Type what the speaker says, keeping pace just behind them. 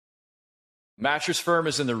Mattress Firm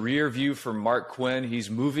is in the rear view for Mark Quinn.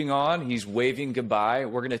 He's moving on. He's waving goodbye.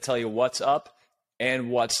 We're going to tell you what's up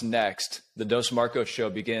and what's next. The Dos Marcos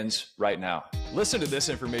show begins right now. Listen to this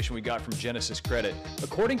information we got from Genesis Credit.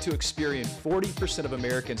 According to Experian, 40% of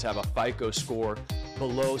Americans have a FICO score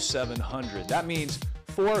below 700. That means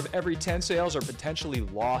 4 of every 10 sales are potentially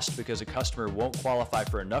lost because a customer won't qualify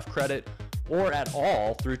for enough credit or at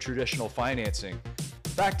all through traditional financing.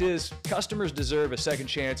 Fact is, customers deserve a second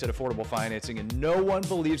chance at affordable financing, and no one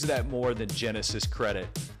believes that more than Genesis Credit.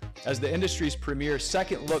 As the industry's premier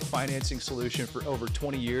second-look financing solution for over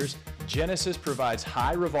 20 years, Genesis provides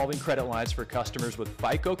high revolving credit lines for customers with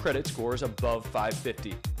FICO credit scores above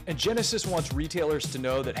 550. And Genesis wants retailers to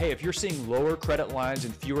know that, hey, if you're seeing lower credit lines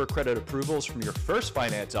and fewer credit approvals from your first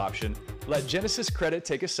finance option, let Genesis Credit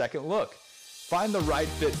take a second look. Find the right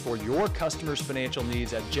fit for your customers' financial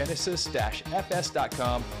needs at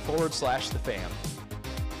genesis-fs.com/thefam.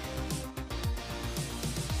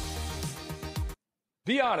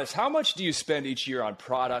 Be honest, how much do you spend each year on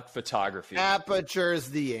product photography?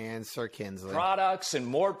 Aperture's the answer, Kinsley. Products and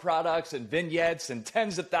more products and vignettes and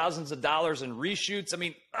tens of thousands of dollars in reshoots. I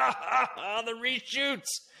mean, the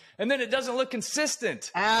reshoots. And then it doesn't look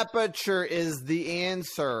consistent. Aperture is the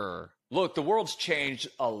answer. Look, the world's changed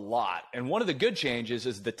a lot, and one of the good changes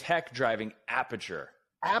is the tech driving Aperture.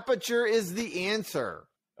 Aperture is the answer.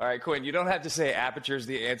 All right, Quinn, you don't have to say Aperture is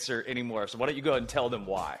the answer anymore, so why don't you go ahead and tell them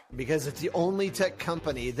why? Because it's the only tech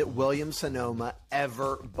company that Williams-Sonoma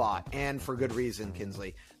ever bought, and for good reason,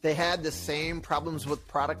 Kinsley. They had the same problems with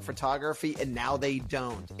product photography, and now they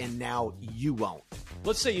don't, and now you won't.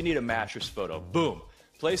 Let's say you need a mattress photo. Boom.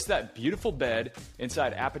 Place that beautiful bed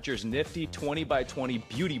inside Aperture's nifty 20 by 20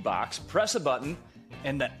 beauty box, press a button,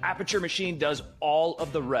 and the Aperture machine does all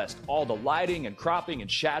of the rest. All the lighting and cropping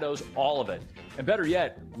and shadows, all of it. And better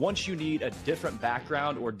yet, once you need a different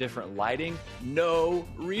background or different lighting, no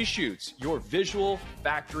reshoots. Your visual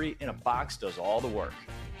factory in a box does all the work.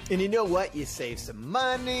 And you know what? You save some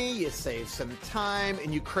money, you save some time,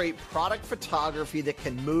 and you create product photography that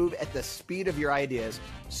can move at the speed of your ideas.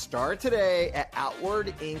 Start today at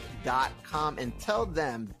outwardinc.com and tell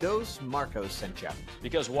them Dos Marcos sent you.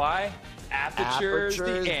 Because why? Aperture's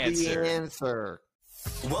the answer.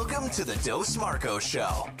 Welcome to the Dos Marcos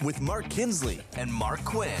Show with Mark Kinsley and Mark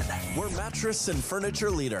Quinn, where mattress and furniture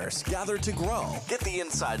leaders gather to grow, get the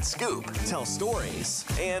inside scoop, tell stories,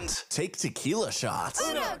 and take tequila shots.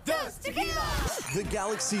 Uno, dos, tequila! The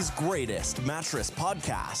galaxy's greatest mattress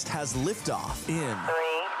podcast has liftoff in 3,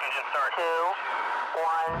 engine start, 2,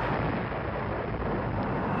 1.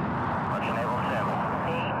 Launch enable 7, 8.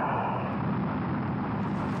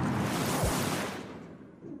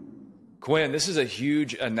 Quinn, this is a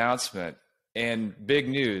huge announcement and big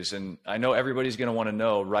news, and I know everybody's going to want to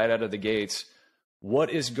know right out of the gates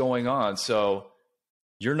what is going on. So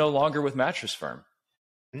you're no longer with Mattress Firm.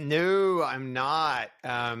 No, I'm not.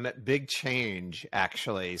 Big change,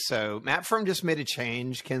 actually. So Matt Firm just made a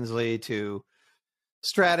change, Kinsley, to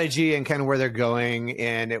strategy and kind of where they're going,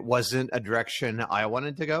 and it wasn't a direction I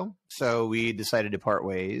wanted to go. So we decided to part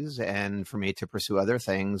ways, and for me to pursue other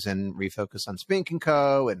things and refocus on Spink &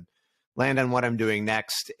 Co. and land on what I'm doing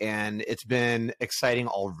next. And it's been exciting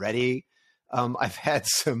already. I've had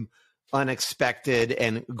some unexpected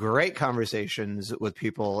and great conversations with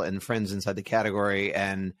people and friends inside the category.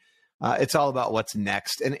 And it's all about what's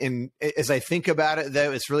next. And as I think about it,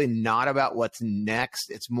 though, it's really not about what's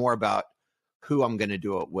next. It's more about who I'm going to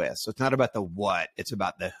do it with. So it's not about the what, it's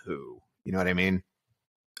about the who. You know what I mean?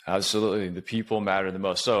 Absolutely. The people matter the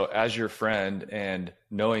most. So as your friend and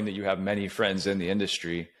knowing that you have many friends in the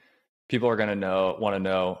industry, people are going to want to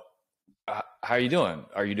know, how are you doing?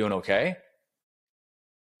 Are you doing okay?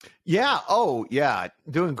 Yeah. Oh, yeah.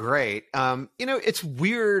 Doing great. It's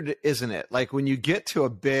weird, isn't it? Like when you get to a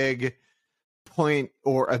big point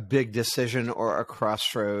or a big decision or a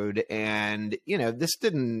crossroad and,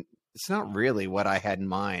 it's not really what I had in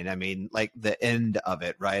mind. I mean, like the end of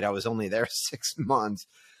it, right? I was only there 6 months.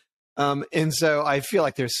 And so I feel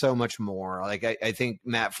like there's so much more. Like I think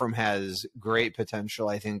Matt Firm has great potential.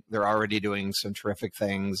 I think they're already doing some terrific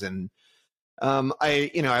things. And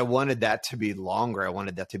I wanted that to be longer. I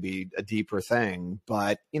wanted that to be a deeper thing.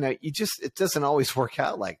 But, it doesn't always work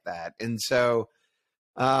out like that. And so,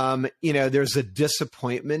 there's a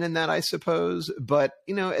disappointment in that, I suppose. But,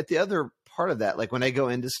 at the other part of that, like when I go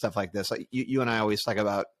into stuff like this, like you and I always talk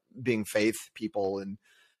about being faith people. And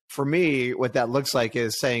for me, what that looks like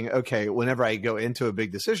is saying, okay, whenever I go into a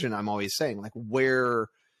big decision, I'm always saying, like, where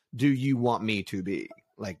do you want me to be?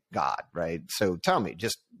 Like God, right? So tell me,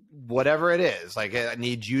 just whatever it is, like I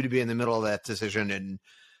need you to be in the middle of that decision. And,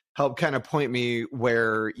 help kind of point me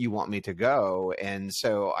where you want me to go. And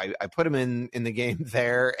so I put him in the game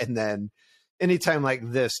there. And then anytime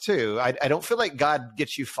like this too, I don't feel like God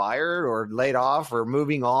gets you fired or laid off or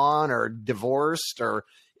moving on or divorced or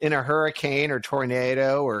in a hurricane or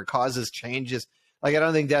tornado or causes changes. Like, I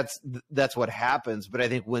don't think that's what happens. But I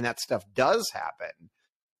think when that stuff does happen,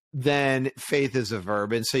 then faith is a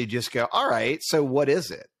verb. And so you just go, all right, so what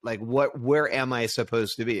is it? Like, where am I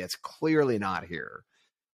supposed to be? It's clearly not here.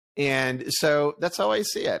 And so that's how I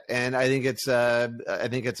see it. And I think it's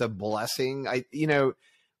a blessing.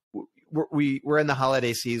 We're in the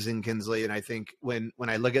holiday season, Kinsley. And I think when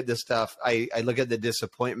I look at this stuff, I look at the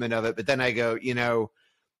disappointment of it, but then I go, so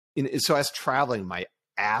I was traveling my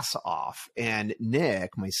ass off, and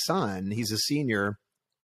Nick, my son, he's a senior.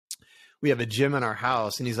 We have a gym in our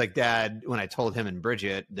house, and he's like, Dad, when I told him and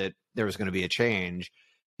Bridget that there was going to be a change,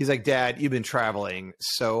 he's like, Dad, you've been traveling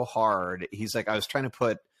so hard. He's like, I was trying to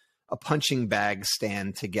put a punching bag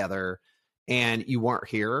stand together and you weren't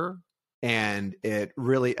here. And it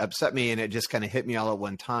really upset me. And it just kind of hit me all at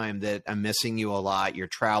one time that I'm missing you a lot. Your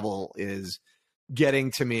travel is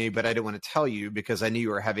getting to me, but I didn't want to tell you because I knew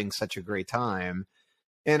you were having such a great time.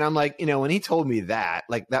 And I'm like, when he told me that,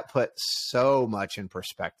 like, that put so much in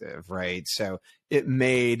perspective, right? So it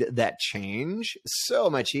made that change so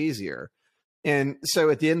much easier. And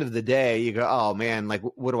so at the end of the day, you go, oh man, like,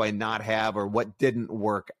 what do I not have, or what didn't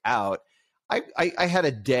work out? I had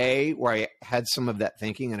a day where I had some of that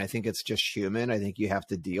thinking, and I think it's just human. I think you have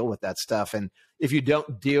to deal with that stuff. And if you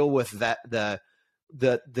don't deal with that, the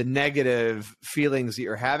negative feelings that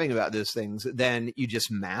you're having about those things, then you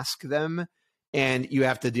just mask them and you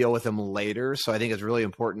have to deal with them later. So I think it's really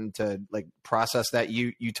important to like process that.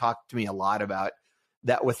 You talked to me a lot about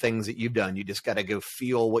that with things that you've done. You just got to go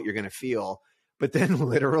feel what you're going to feel. But then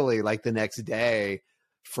literally like the next day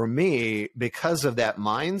for me, because of that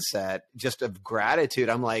mindset, just of gratitude,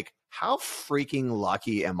 I'm like, how freaking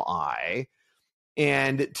lucky am I?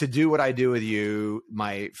 And to do what I do with you,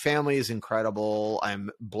 my family is incredible.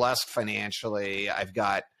 I'm blessed financially. I've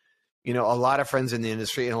got, a lot of friends in the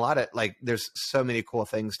industry, and a lot of there's so many cool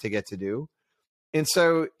things to get to do. And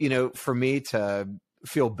so, for me to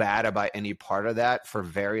feel bad about any part of that for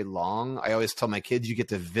very long, I always tell my kids, you get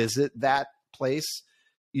to visit that place.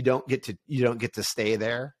 You don't get to stay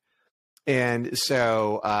there. And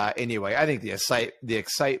so, anyway, I think the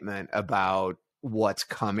excitement about what's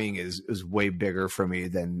coming is way bigger for me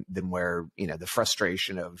than where, the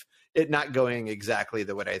frustration of it not going exactly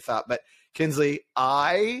the way I thought. But Kinsley,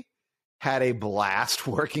 I had a blast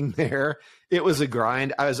working there. It was a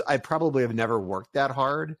grind. I probably have never worked that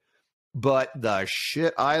hard, but the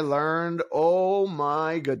shit I learned, oh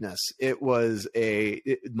my goodness. It was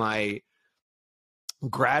my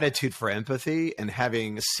gratitude for empathy and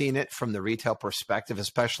having seen it from the retail perspective,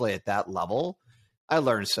 especially at that level, I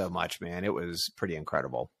learned so much, man. It was pretty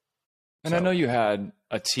incredible. And I know you had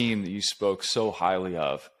a team that you spoke so highly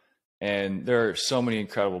of, and there are so many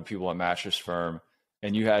incredible people at Mattress Firm,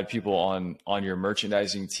 and you had people on your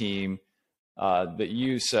merchandising team that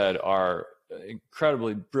you said are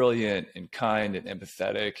incredibly brilliant and kind and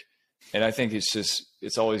empathetic. And I think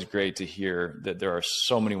it's always great to hear that there are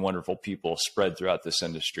so many wonderful people spread throughout this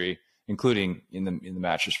industry, including in the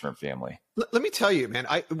Mattress Firm family. Let me tell you, man,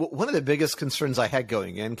 one of the biggest concerns I had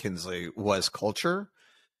going in, Kinsley, was culture.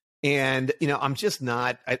 And, I'm just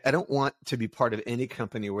not, I don't want to be part of any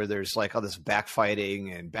company where there's like all this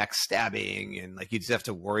backfighting and backstabbing and like you just have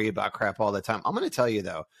to worry about crap all the time. I'm going to tell you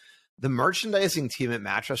though, the merchandising team at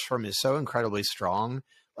Mattress Firm is so incredibly strong.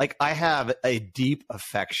 Like, I have a deep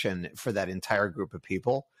affection for that entire group of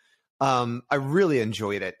people. I really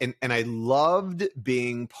enjoyed it. And I loved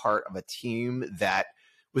being part of a team that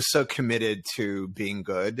was so committed to being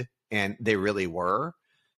good, and they really were.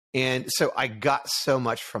 And so I got so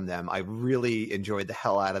much from them. I really enjoyed the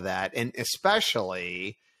hell out of that. And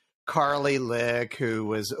especially Carly Lick, who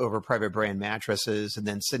was over Private Brand Mattresses, and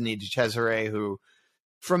then Sydney DeCesare, who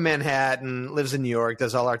from Manhattan, lives in New York,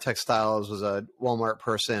 does all our textiles, was a Walmart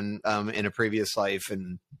person in a previous life,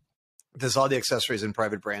 and does all the accessories and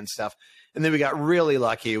private brand stuff. And then we got really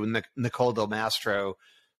lucky with Nicole Del Mastro,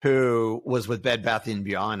 who was with Bed Bath &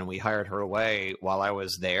 Beyond, and we hired her away while I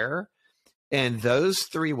was there. And those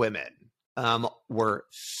three women were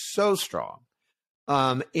so strong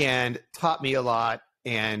and taught me a lot,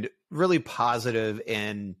 and really positive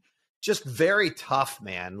and just very tough,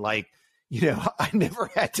 man. Like, I never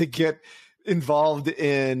had to get involved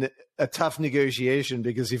in a tough negotiation,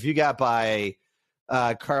 because if you got by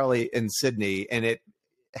Carly and Sydney and it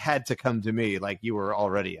had to come to me, like, you were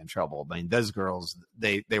already in trouble. I mean, those girls,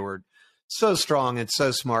 they were so strong and so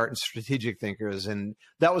smart and strategic thinkers. And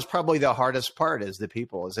that was probably the hardest part, is the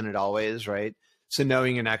people, isn't it always, right? So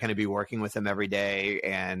knowing you're not going to be working with them every day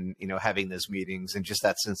and, having those meetings and just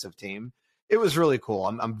that sense of team, it was really cool.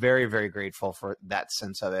 I'm very, very grateful for that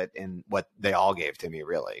sense of it and what they all gave to me,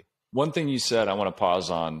 really. One thing you said, I want to pause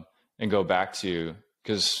on and go back to,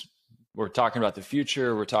 because we're talking about the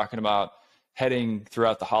future. We're talking about heading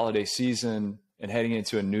throughout the holiday season and heading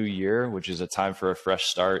into a new year, which is a time for a fresh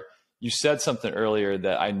start. You said something earlier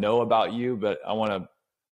that I know about you, but I want to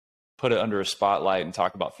put it under a spotlight and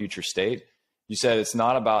talk about future state. You said it's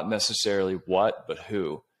not about necessarily what, but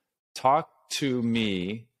who. Talk to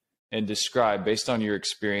me and describe, based on your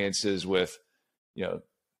experiences with,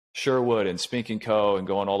 Sherwood and Spink & Co. and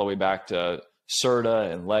going all the way back to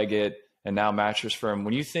Serta and Leggett and now Mattress Firm.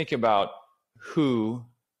 When you think about who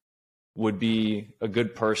would be a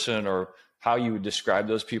good person or how you would describe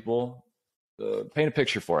those people, paint a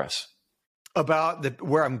picture for us. About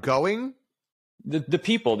where I'm going? The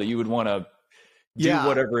people that you would want to do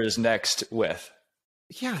whatever is next with.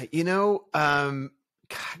 Yeah, God,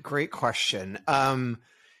 great question.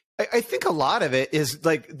 I think a lot of it is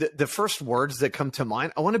like the first words that come to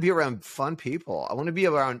mind. I want to be around fun people. I want to be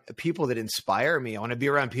around people that inspire me. I want to be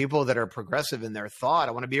around people that are progressive in their thought.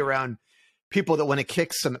 I want to be around people that want to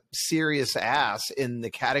kick some serious ass in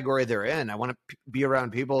the category they're in. I want to be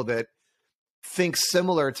around people that think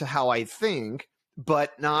similar to how I think,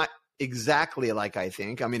 but not exactly like I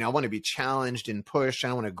think. I mean, I want to be challenged and pushed.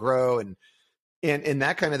 I want to grow and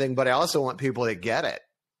that kind of thing. But I also want people that get it.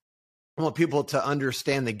 I want people to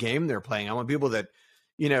understand the game they're playing. I want people that,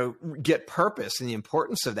 get purpose and the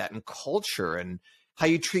importance of that and culture and how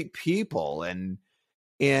you treat people and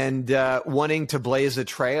wanting to blaze a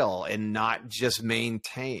trail and not just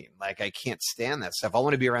maintain. Like, I can't stand that stuff. I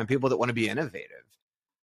want to be around people that want to be innovative.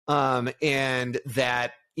 And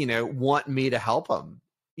that, want me to help them,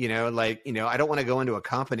 I don't want to go into a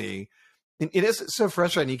company. And it is so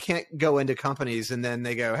frustrating. You can't go into companies and then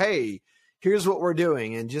they go, hey, here's what we're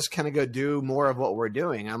doing, and just kind of go do more of what we're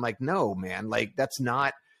doing. I'm like, no, man, like that's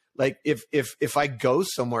not like, if I go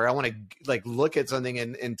somewhere, I want to like look at something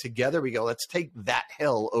and together we go, let's take that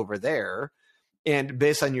hill over there. And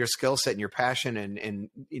based on your skill set and your passion and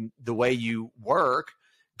the way you work,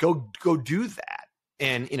 go do that.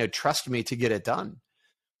 And, trust me to get it done.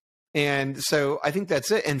 And so I think that's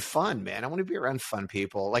it. And fun, man. I want to be around fun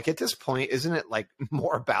people. Like at this point, isn't it like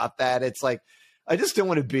more about that? It's like, I just don't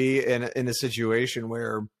want to be in a situation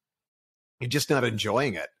where you're just not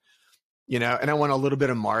enjoying it, and I want a little bit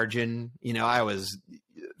of margin. I was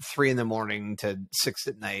 3 a.m. to 6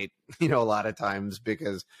 p.m, a lot of times,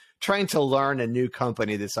 because trying to learn a new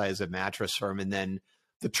company the size of Mattress Firm, and then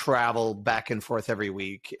the travel back and forth every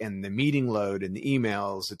week and the meeting load and the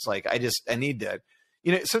emails. It's like, I need to,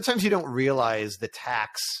 sometimes you don't realize the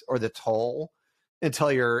tax or the toll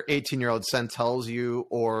until your 18-year-old son tells you,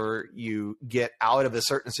 or you get out of a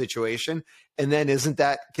certain situation. And then isn't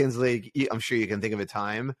that, Kinsley, I'm sure you can think of a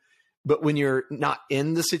time, but when you're not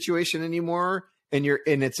in the situation anymore and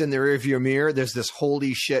it's in the rearview mirror, there's this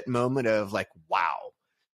holy shit moment of like, wow,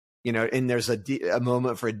 and there's a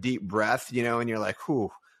moment for a deep breath, and you're like,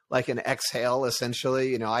 whew, like an exhale,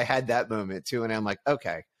 essentially. I had that moment too. And I'm like,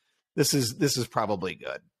 okay, this is probably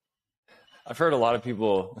good. I've heard a lot of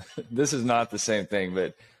people, this is not the same thing,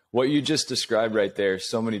 but what you just described right there,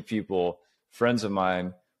 so many people, friends of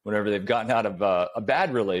mine, whenever they've gotten out of a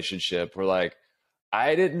bad relationship, were like,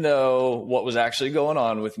 I didn't know what was actually going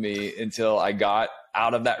on with me until I got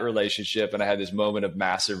out of that relationship and I had this moment of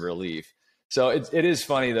massive relief. So it is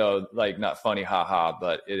funny though, like not funny, haha,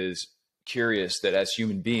 but it is curious that as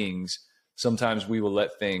human beings, sometimes we will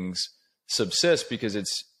let things subsist because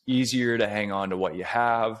it's easier to hang on to what you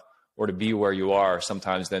have or to be where you are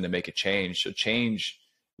sometimes than to make a change. So change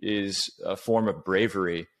is a form of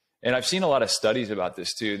bravery. And I've seen a lot of studies about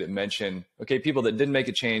this too that mention, okay, people that didn't make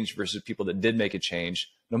a change versus people that did make a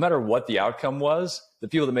change, no matter what the outcome was, the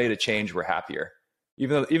people that made a change were happier,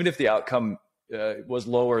 even if the outcome was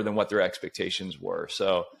lower than what their expectations were.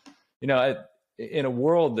 So, in a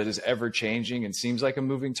world that is ever changing and seems like a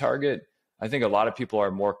moving target, I think a lot of people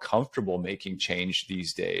are more comfortable making change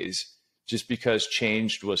these days, just because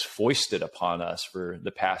change was foisted upon us for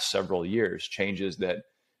the past several years, changes that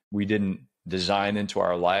we didn't design into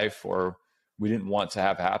our life or we didn't want to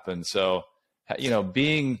have happen. So,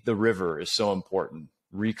 being the river is so important,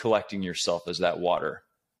 recollecting yourself as that water.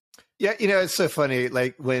 Yeah, it's so funny,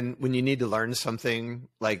 like when you need to learn something,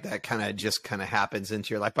 like that kind of happens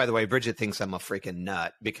into your life. By the way, Bridget thinks I'm a freaking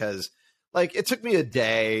nut because like it took me a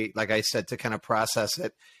day, like I said, to kind of process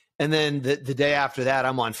it. And then the day after that,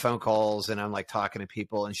 I'm on phone calls and I'm like talking to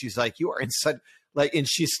people, and she's like, you are in such like, and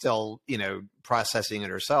she's still, processing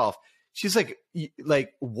it herself. She's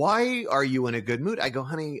like, why are you in a good mood? I go,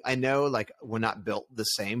 honey, I know like we're not built the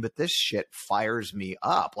same, but this shit fires me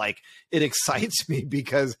up. Like it excites me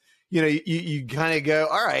because, you kind of go,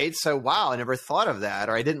 all right, so wow, I never thought of that,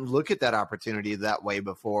 or I didn't look at that opportunity that way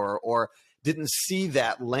before, or didn't see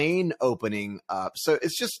that lane opening up. So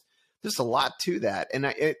it's just, there's a lot to that. And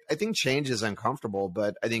I think change is uncomfortable,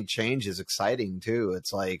 but I think change is exciting too.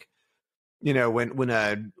 It's like, when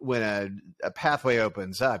a pathway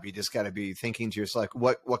opens up, you just got to be thinking to yourself,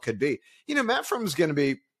 like, what could be? Matt Firm's going to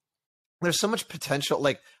be. There's so much potential.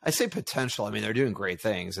 Like I say, potential. I mean, they're doing great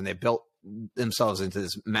things, and they built themselves into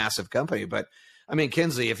this massive company. But I mean,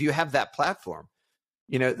 Kinsley, if you have that platform,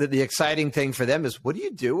 the exciting thing for them is, what do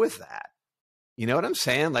you do with that? You know what I'm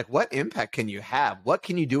saying? Like, what impact can you have? What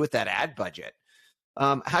can you do with that ad budget?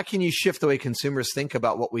 How can you shift the way consumers think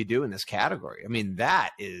about what we do in this category? I mean,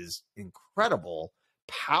 that is incredible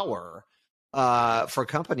power for a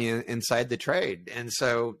company inside the trade. And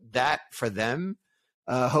so that for them,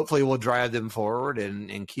 hopefully will drive them forward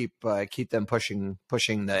and keep them pushing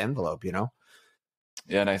the envelope,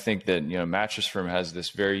 Yeah, and I think that, Mattress Firm has this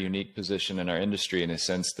very unique position in our industry in a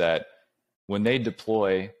sense that when they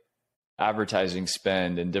deploy advertising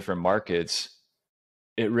spend in different markets,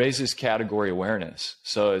 it raises category awareness.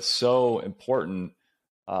 So it's so important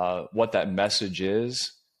what that message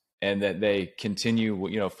is, and that they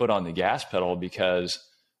continue, foot on the gas pedal, because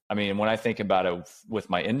I mean, when I think about it with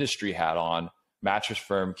my industry hat on, Mattress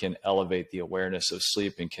Firm can elevate the awareness of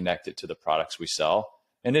sleep and connect it to the products we sell.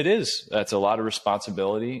 And that's a lot of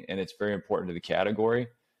responsibility, and it's very important to the category.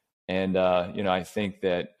 And, I think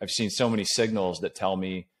that I've seen so many signals that tell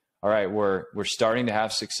me, all right, we're starting to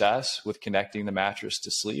have success with connecting the mattress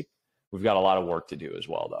to sleep. We've got a lot of work to do as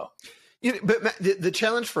well, though. But the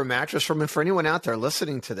challenge for Mattress Firm, and for anyone out there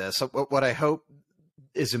listening to this, what I hope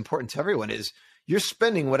is important to everyone is you're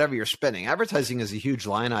spending whatever you're spending. Advertising is a huge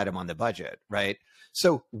line item on the budget, right?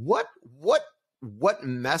 So what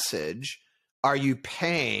message are you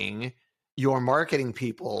paying your marketing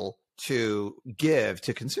people to give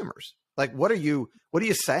to consumers? Like, what are you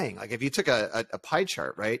saying? Like, if you took a pie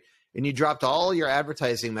chart, right, and you dropped all your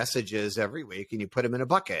advertising messages every week and you put them in a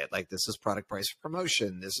bucket, like, this is product price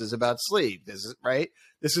promotion, this is about sleep, this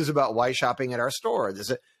is about why shopping at our store, this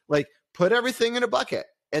is like, put everything in a bucket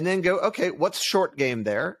and then go, okay, what's short game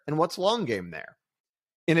there and what's long game there?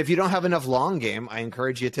 And if you don't have enough long game, I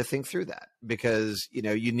encourage you to think through that, because,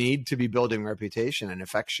 you need to be building reputation and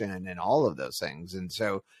affection and all of those things. And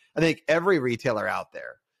so I think every retailer out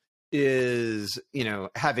there is,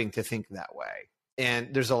 having to think that way.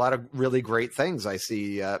 And there's a lot of really great things I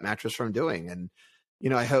see Mattress Firm doing. And,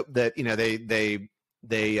 I hope that,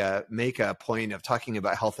 they make a point of talking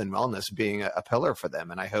about health and wellness being a pillar for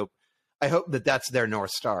them. And I hope that that's their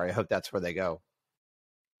North Star. I hope that's where they go.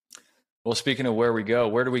 Well, speaking of where we go,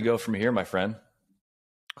 where do we go from here, my friend?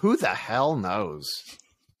 Who the hell knows?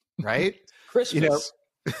 Right? Christmas.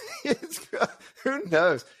 Who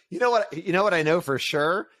knows? You know what I know for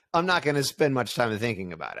sure? I'm not going to spend much time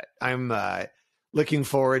thinking about it. I'm looking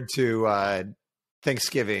forward to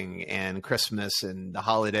Thanksgiving and Christmas and the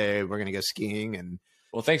holiday. We're going to go skiing. And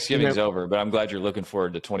well, Thanksgiving's over, but I'm glad you're looking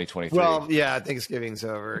forward to 2023. Well, yeah, Thanksgiving's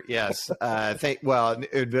over. Yes.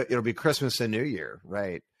 It'll be Christmas and New Year,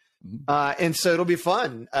 right? And so it'll be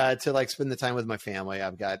fun to like spend the time with my family.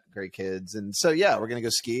 I've got great kids, and so yeah, we're gonna go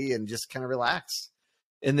ski and just kind of relax.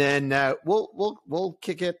 And then we'll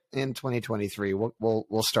kick it in 2023.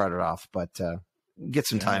 We'll start it off, but get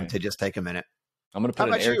some time to just take a minute. I'm gonna put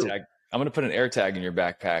an air tag. I'm gonna put an air tag in your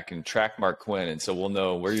backpack and track Mark Quinn, and so we'll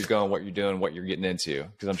know where you're going, what you're doing, what you're getting into,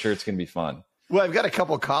 because I'm sure it's gonna be fun. Well, I've got a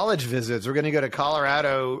couple college visits. We're going to go to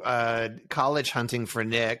Colorado college hunting for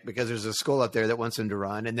Nick, because there's a school up there that wants him to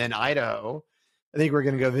run. And then Idaho, I think we're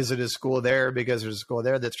going to go visit his school there, because there's a school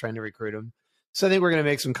there that's trying to recruit him. So I think we're going to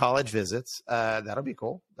make some college visits. That'll be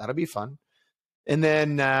cool. That'll be fun. And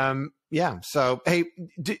then, so, hey,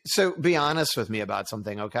 so be honest with me about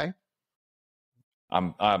something, okay?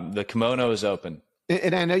 The kimono is open.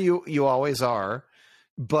 And I know you always are,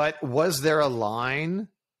 but was there a line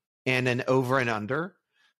and an over and under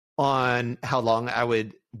on how long I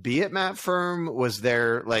would be at Matt Firm? Was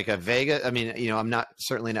there like a Vegas? I mean, I'm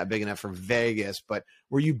certainly not big enough for Vegas, but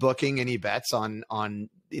were you booking any bets on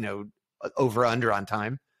over under on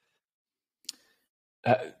time?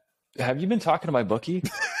 Have you been talking to my bookie?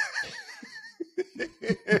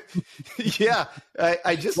 Yeah,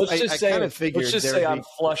 I kind of figured. Let's just say I'm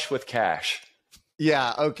flush with cash.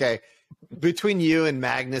 Yeah. Okay. between you and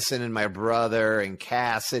Magnuson and my brother and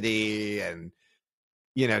Cassidy and,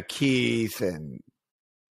 Keith and,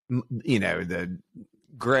 the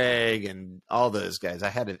Greg and all those guys, I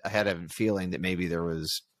had a feeling that maybe there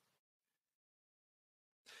was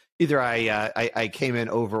either I came in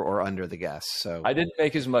over or under the guests. So I didn't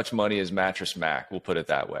make as much money as Mattress Mac. We'll put it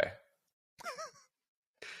that way.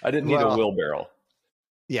 I didn't need a wheelbarrow.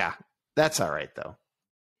 Yeah, that's all right though.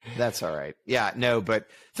 That's all right. Yeah, no, but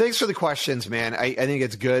thanks for the questions, man. I think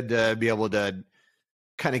it's good to be able to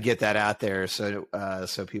kind of get that out there so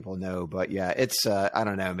people know. But yeah, it's I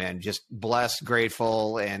don't know, man, just blessed,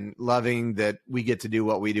 grateful, and loving that we get to do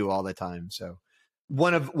what we do all the time. So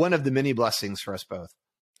one of the many blessings for us both.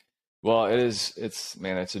 Well,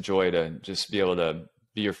 it's a joy to just be able to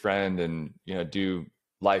be your friend and, do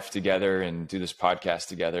life together and do this podcast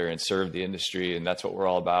together and serve the industry. And that's what we're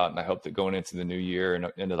all about. And I hope that going into the new year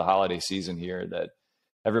and into the holiday season here, that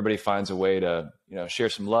everybody finds a way to, share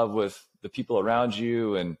some love with the people around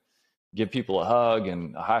you and give people a hug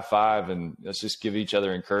and a high five. And let's just give each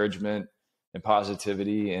other encouragement and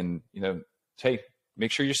positivity. And, hey,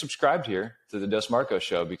 make sure you're subscribed here to the Dos Marcos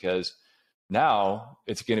Show, because now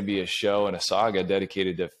it's going to be a show and a saga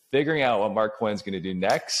dedicated to figuring out what Mark Quinn's going to do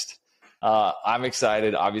next. I'm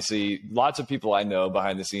excited. Obviously, lots of people I know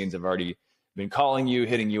behind the scenes have already been calling you,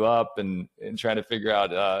 hitting you up, and trying to figure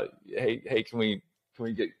out, hey, can we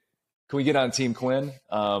get on Team Quinn?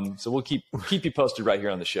 So we'll keep you posted right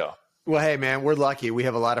here on the show. Well, hey, man, we're lucky. We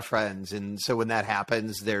have a lot of friends, and so when that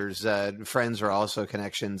happens, there's friends are also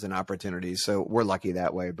connections and opportunities. So we're lucky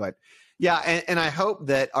that way. But yeah, and I hope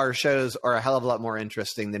that our shows are a hell of a lot more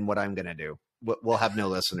interesting than what I'm going to do. We'll have no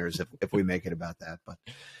listeners if we make it about that. But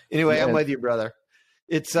anyway, yeah. I'm with you, brother.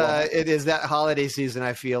 It is that holiday season.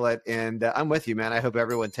 I feel it. And I'm with you, man. I hope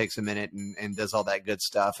everyone takes a minute and does all that good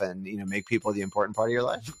stuff and, make people the important part of your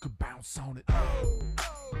life. You could bounce on it.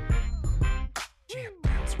 Yeah,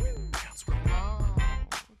 bounce with it, bounce with it.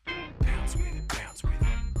 Bounce with it, bounce with it.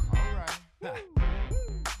 All right.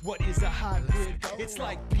 What is a hybrid? It's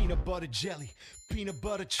like peanut butter jelly. Peanut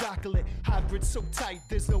butter chocolate, hybrid so tight,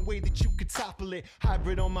 there's no way that you could topple it.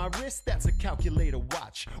 Hybrid on my wrist, that's a calculator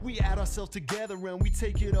watch. We add ourselves together and we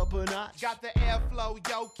take it up a notch. Got the airflow,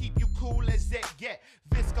 yo, keep you cool as it get.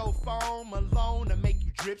 Visco foam alone to make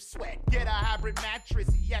you drip sweat. Get a hybrid mattress,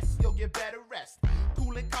 yes, you'll get better rest.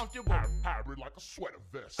 Cool and comfortable, hybrid like a sweater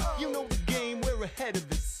vest. You know the game, we're ahead of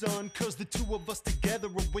the sun, cause the two of us together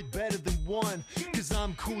are way better than one. Cause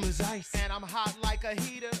I'm cool as ice, and I'm hot like a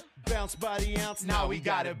heater. Bounce by the ounce, now we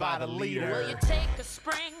got it by the liter. Well, you take a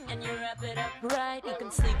spring and you wrap it up right. You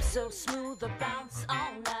can sleep so smooth or bounce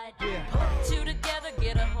all night. Yeah. Put two together,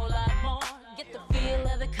 get a whole lot more. Get the feel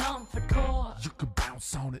of the comfort core. You could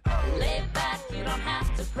bounce on it. Lay back, you don't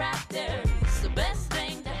have to practice. The best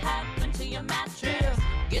thing to happen to your mattress. Yeah.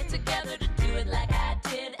 Get together to do it like I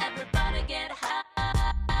did. Everybody get hybrid.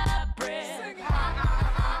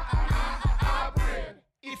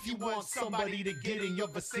 If you want somebody to get in your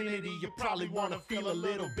vicinity, you probably want to feel a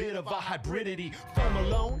little bit of a hybridity. Foam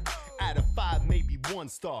alone, out of 5, maybe 1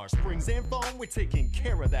 star. Springs and foam, we're taking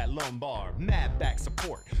care of that lumbar. Mad back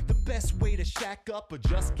support, the best way to shack up or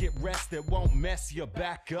just get rest that won't mess your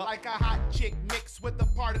back up. Like a hot chick mixed with a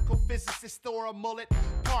particle physicist or a mullet.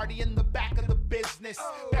 Party in the back of the business.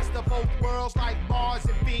 Best of both worlds like Mars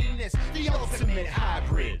and Venus. The ultimate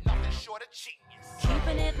hybrid. Nothing short of genius.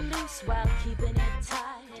 Keeping it loose while keeping it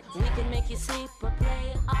tight. We can make you sleep or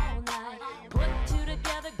play all night. Put two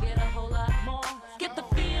together, get a whole lot more. Get the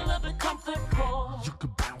feel of a comfort core. You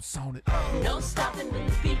could bounce on it. No stopping when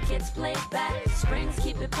the beat gets played back. Springs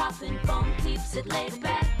keep it popping, foam keeps it laid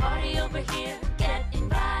back. Party over here, get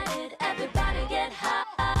invited. Everybody get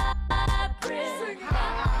hybrid.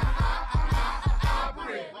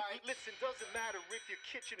 Listen, doesn't matter if your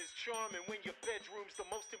kitchen is charming when your bedroom's the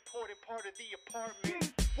most important part of the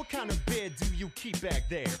apartment. What kind of bed do you keep back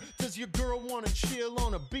there? Does your girl want to chill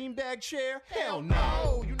on a beanbag chair? Hell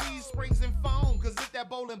no. You need springs and foam, cause if that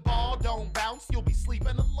bowling ball don't bounce, you'll be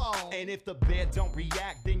sleeping alone. And if the bed don't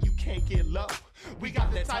react, then you can't get low. We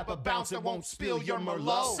got that type of bounce that won't spill your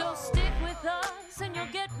Merlot. So stick with us and you'll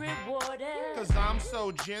get rewarded. Cause I'm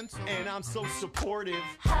so gentle and I'm so supportive.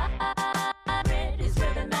 Hybrid is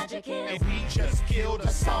where the magic is. And we just killed a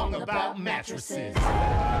song about mattresses.